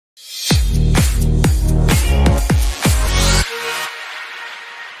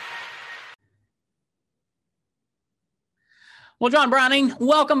Well, John Browning,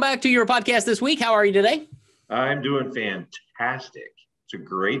 welcome back to your podcast this week. How are you today? I'm doing fantastic. It's a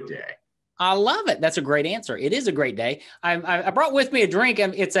great day. I love it. That's a great answer. It is a great day. I brought with me a drink.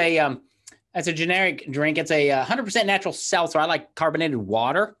 It's a generic drink. It's a 100% natural seltzer. I like carbonated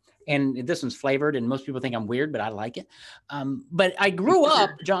water, and this one's flavored. And most people think I'm weird, but I like it. But I grew up,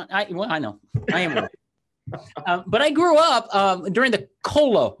 John. I know I am weird. But I grew up during the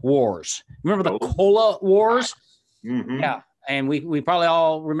cola wars. Remember the cola wars? Mm-hmm. Yeah, and we probably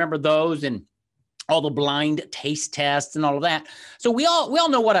all remember those and all the blind taste tests and all of that. So we all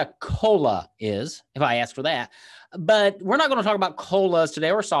know what a cola is, if I ask for that. But we're not going to talk about colas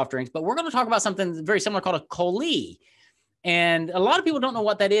today or soft drinks, but we're going to talk about something very similar called a Collie. And a lot of people don't know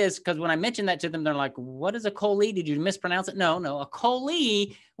what that is because when I mention that to them, they're like, what is a Collie? Did you mispronounce it? No, a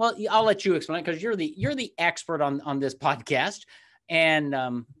Collie. Well, I'll let you explain it because you're the expert on this podcast. And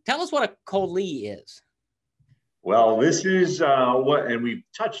tell us what a Collie is. Well, this is and we've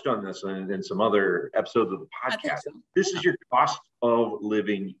touched on this in some other episodes of the podcast. So. This is your cost of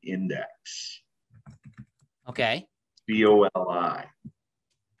living index. Okay. BYL.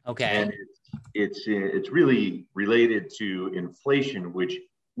 Okay. And it's really related to inflation, which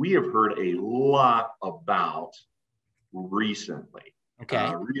we have heard a lot about recently.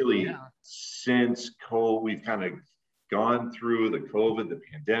 Okay. Since COVID, we've kind of gone through the COVID, the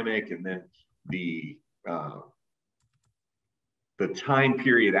pandemic, and then the time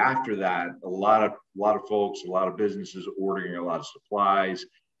period after that, a lot of folks, a lot of businesses ordering a lot of supplies,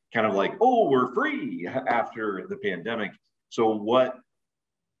 kind of like, oh, we're free after the pandemic. So what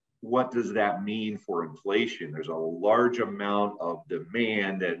does that mean for inflation? There's a large amount of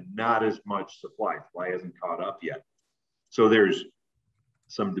demand and not as much supply. Supply hasn't caught up yet. So there's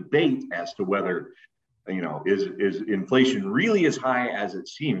some debate as to whether, is inflation really as high as it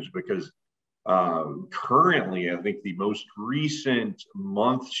seems? Because currently, I think the most recent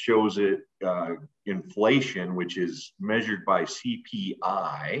month shows it inflation, which is measured by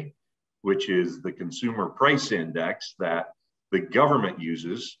CPI, which is the consumer price index that the government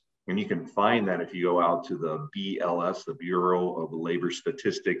uses. And you can find that if you go out to the BLS, the Bureau of Labor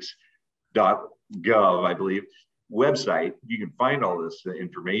Statistics.gov, I believe, website. You can find all this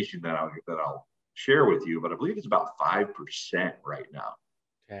information that I'll share with you, but I believe it's about 5% right now.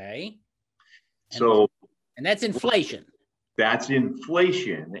 Okay. And that's inflation. That's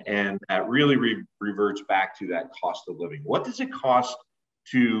inflation. And that really reverts back to that cost of living. What does it cost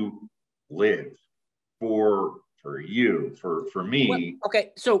to live for you, for me? Well,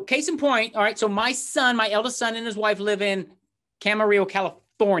 okay. So case in point. All right. So my eldest son and his wife live in Camarillo,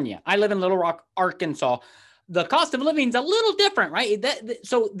 California. I live in Little Rock, Arkansas. The cost of living is a little different, right?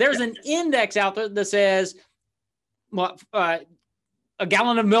 So there's an index out there that says, well, a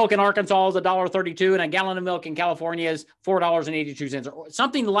gallon of milk in Arkansas is $1.32, and a gallon of milk in California is $4.82, or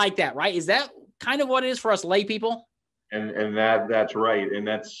something like that, right? Is that kind of what it is for us lay people? And that's right. And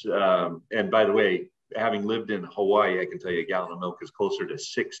that's and by the way, having lived in Hawaii, I can tell you a gallon of milk is closer to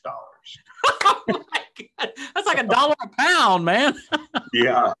 $6. Oh my God. That's like $1 a pound, man.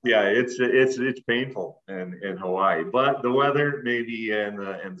 Yeah, it's painful in Hawaii, but the weather maybe and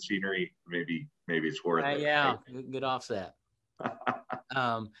the scenery maybe it's worth it. Yeah, right? Good offset.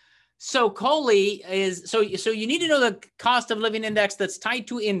 So Coley is so you need to know the cost of living index that's tied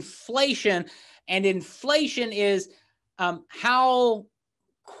to inflation, and inflation is how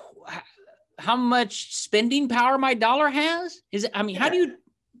much spending power my dollar has. Is it? I mean, how do you?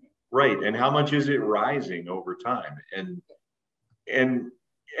 Right, and how much is it rising over time? And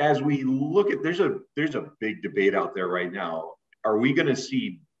as we look at, there's a big debate out there right now. Are we going to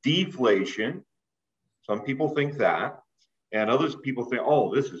see deflation? Some people think that. And other people think,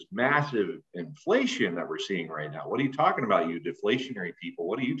 oh, this is massive inflation that we're seeing right now. What are you talking about, you deflationary people?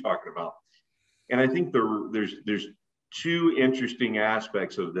 What are you talking about? And I think there's two interesting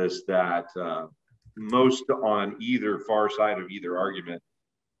aspects of this that most on either far side of either argument,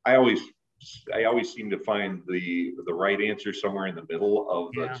 I always seem to find the right answer somewhere in the middle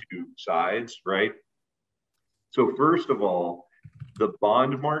of the two sides, right? So first of all, the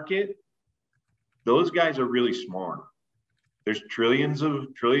bond market, those guys are really smart. There's trillions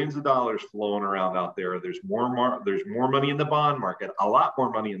of dollars flowing around out there. There's more money in the bond market, a lot more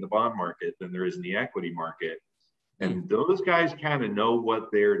money in the bond market than there is in the equity market. And those guys kind of know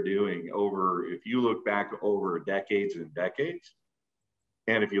what they're doing if you look back over decades and decades.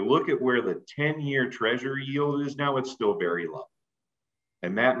 And if you look at where the 10-year treasury yield is now, it's still very low.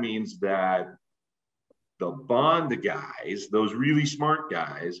 And that means that the bond guys, those really smart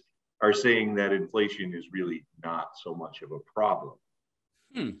guys, are saying that inflation is really not so much of a problem.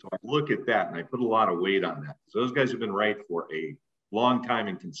 So I look at that and I put a lot of weight on that. So those guys have been right for a long time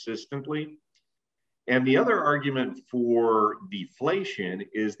and consistently. And the other argument for deflation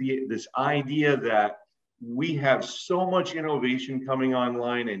is this idea that we have so much innovation coming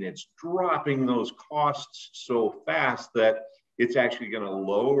online and it's dropping those costs so fast that it's actually going to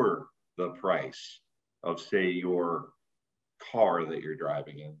lower the price of, say, your car that you're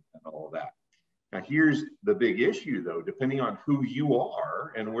driving in and all of that. Now, here's the big issue, though, depending on who you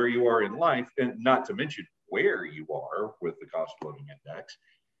are and where you are in life, and not to mention where you are with the cost of living index.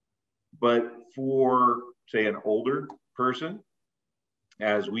 But for, say, an older person,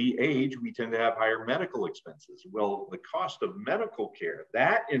 as we age, we tend to have higher medical expenses. Well, the cost of medical care,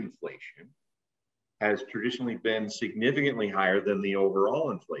 that inflation has traditionally been significantly higher than the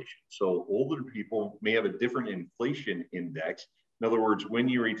overall inflation. So older people may have a different inflation index. In other words, when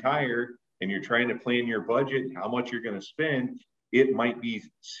you retire and you're trying to plan your budget and how much you're going to spend, it might be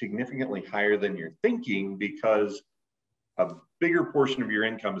significantly higher than you're thinking because a bigger portion of your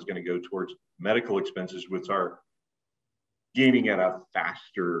income is going to go towards medical expenses, which are gaining at a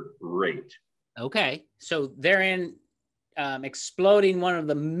faster rate. Okay. So therein exploding one of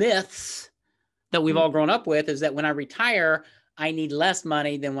the myths that we've all grown up with is that when I retire, I need less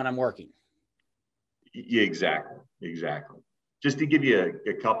money than when I'm working. Yeah, exactly. Just to give you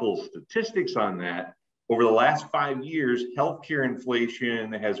a couple statistics on that, over the last 5 years, healthcare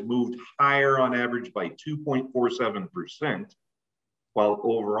inflation has moved higher on average by 2.47%, while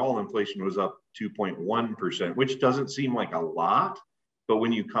overall inflation was up 2.1%, which doesn't seem like a lot, but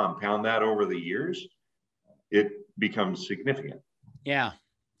when you compound that over the years, it becomes significant. Yeah.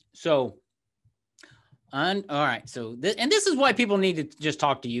 So, all right. So, this is why people need to just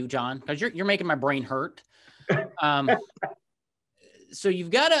talk to you, John, because you're making my brain hurt. So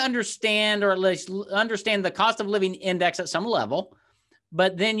you've got to understand, or at least understand the cost of living index at some level,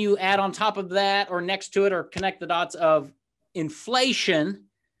 but then you add on top of that or next to it or connect the dots of inflation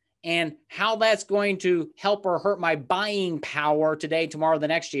and how that's going to help or hurt my buying power today, tomorrow, the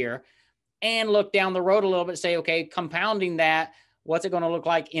next year, and look down the road a little bit, say, okay, compounding that, what's it going to look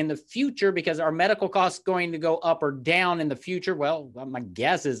like in the future? Because our medical costs going to go up or down in the future. Well, my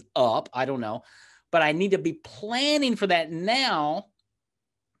guess is up. I don't know, but I need to be planning for that now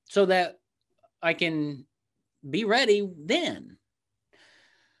so that I can be ready then.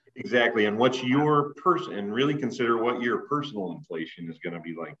 Exactly. And what's your and really consider what your personal inflation is going to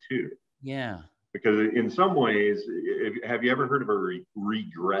be like too. Yeah. Because in some ways, have you ever heard of a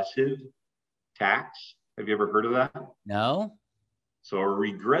regressive tax? Have you ever heard of that? No. So a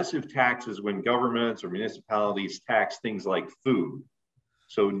regressive tax is when governments or municipalities tax things like food.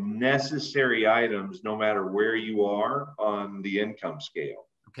 So necessary items, no matter where you are on the income scale.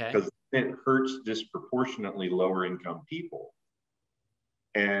 Okay. Because it hurts disproportionately lower income people.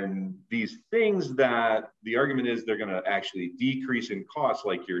 And these things that the argument is they're going to actually decrease in cost,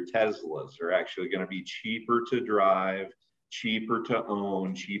 like your Teslas are actually going to be cheaper to drive, cheaper to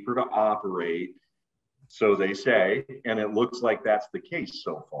own, cheaper to operate. So they say, and it looks like that's the case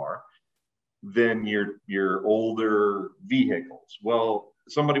so far, than your older vehicles. Well,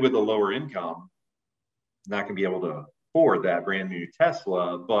 somebody with a lower income not going to be able to afford that brand new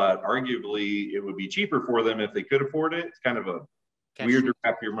Tesla, but arguably it would be cheaper for them if they could afford it. It's kind of a weird to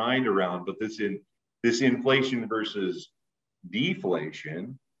wrap your mind around, but this inflation versus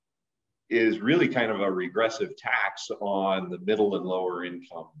deflation is really kind of a regressive tax on the middle and lower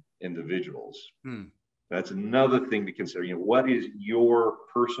income individuals. That's another thing to consider. You know, what is your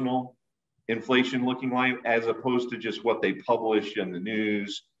personal inflation looking like, as opposed to just what they publish in the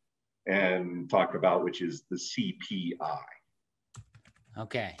news and talk about, which is the CPI.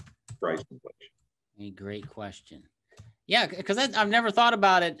 Okay. Price inflation. A great question. Yeah, because I've never thought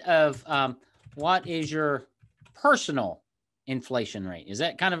about it of what is your personal inflation rate? Is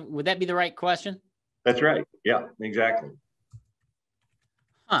that would that be the right question? That's right. Yeah, exactly.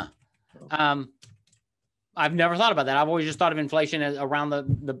 Huh. I've never thought about that. I've always just thought of inflation as around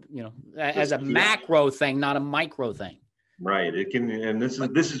the as a macro thing, not a micro thing. Right. It can, and this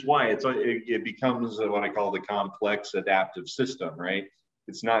is why it becomes what I call the complex adaptive system, right?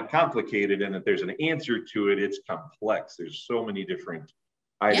 It's not complicated and that there's an answer to it. It's complex. There's so many different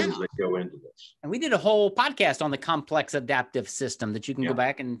items that go into this. And we did a whole podcast on the complex adaptive system that you can go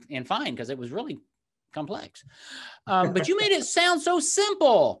back and find, because it was really complex. But you made it sound so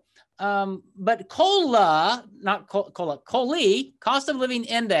simple. But COLA, not COLA, COLI, cost of living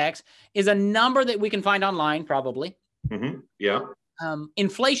index, is a number that we can find online, probably. Mm-hmm. Yeah.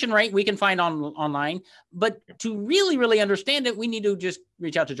 Inflation rate we can find online, but to really, really understand it, we need to just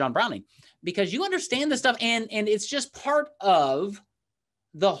reach out to John Browning, because you understand this stuff, and it's just part of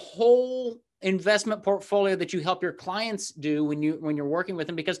the whole investment portfolio that you help your clients do when you're working with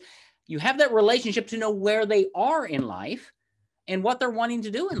them, because you have that relationship to know where they are in life and what they're wanting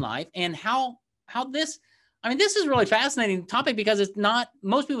to do in life, and how this, I mean, this is a really fascinating topic, because it's not,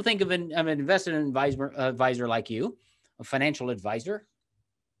 most people think of an investment advisor like you, a financial advisor,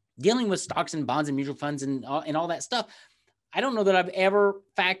 dealing with stocks and bonds and mutual funds and all that stuff. I don't know that I've ever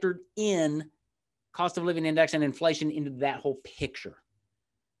factored in cost of living index and inflation into that whole picture.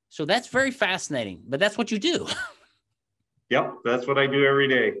 So that's very fascinating, but that's what you do. Yep, that's what I do every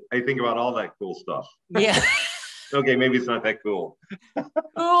day. I think about all that cool stuff. Yeah. Okay, maybe it's not that cool.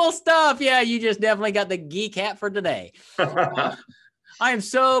 Cool stuff. Yeah, you just definitely got the geek hat for today. I am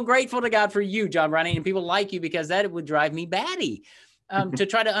so grateful to God for you, John Browning, and people like you, because that would drive me batty to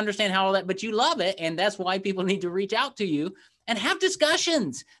try to understand how all that, but you love it. And that's why people need to reach out to you and have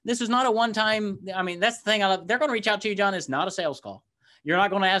discussions. This is not a one-time, I mean, that's the thing I love. They're going to reach out to you, John. It's not a sales call. You're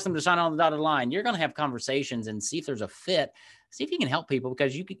not going to ask them to sign on the dotted line. You're going to have conversations and see if there's a fit, see if you can help people,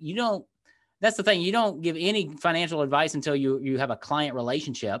 because you don't, that's the thing. You don't give any financial advice until you have a client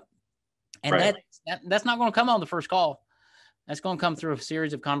relationship. And right. that's not going to come on the first call. That's going to come through a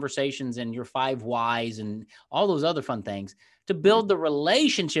series of conversations and your 5 whys and all those other fun things to build the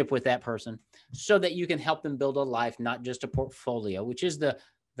relationship with that person, so that you can help them build a life, not just a portfolio, which is the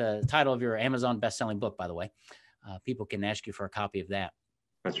title of your Amazon best-selling book, by the way. People can ask you for a copy of that.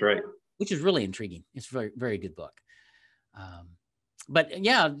 That's right. Which is really intriguing. It's a very, very good book. But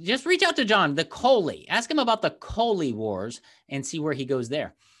yeah, just reach out to John, the Coley. Ask him about the Coley Wars and see where he goes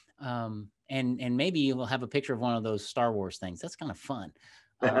there. And maybe we'll have a picture of one of those Star Wars things. That's kind of fun.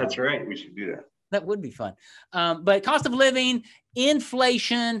 That's right. We should do that. That would be fun. But cost of living,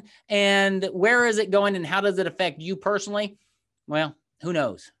 inflation, and where is it going and how does it affect you personally? Well, who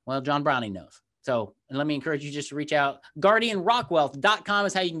knows? Well, John Browning knows. So let me encourage you just to reach out. GuardianRockWealth.com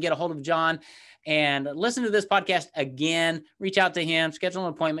is how you can get a hold of John and listen to this podcast again. Reach out to him, schedule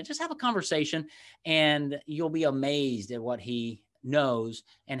an appointment, just have a conversation, and you'll be amazed at what he knows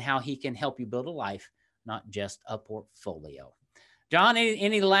and how he can help you build a life, not just a portfolio. John,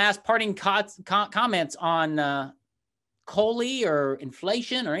 any last parting comments on Coley or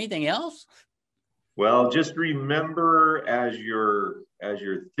inflation or anything else? Well, just remember as you're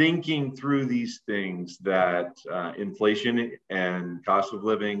thinking through these things that inflation and cost of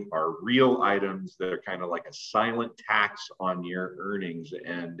living are real items that are kind of like a silent tax on your earnings.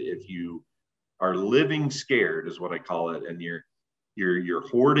 And if you are living scared, is what I call it, and you're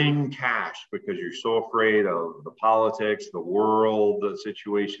hoarding cash because you're so afraid of the politics, the world, the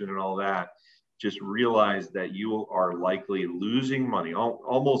situation, and all that, just realize that you are likely losing money,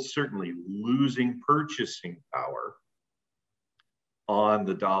 almost certainly losing purchasing power on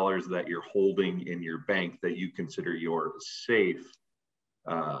the dollars that you're holding in your bank that you consider your safe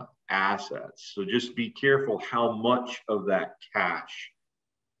assets. So just be careful how much of that cash.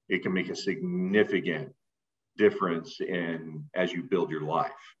 It can make a significant difference in as you build your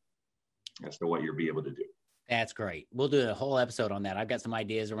life as to what you'll be able to do. That's great. We'll do a whole episode on that. I've got some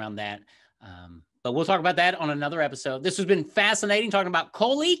ideas around that. But we'll talk about that on another episode. This has been fascinating, talking about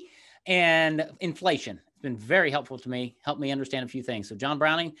Coley and inflation. It's been very helpful to me, helped me understand a few things. So John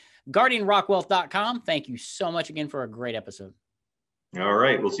Browning, GuardianRockWealth.com. Thank you so much again for a great episode. All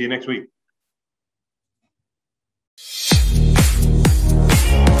right. We'll see you next week.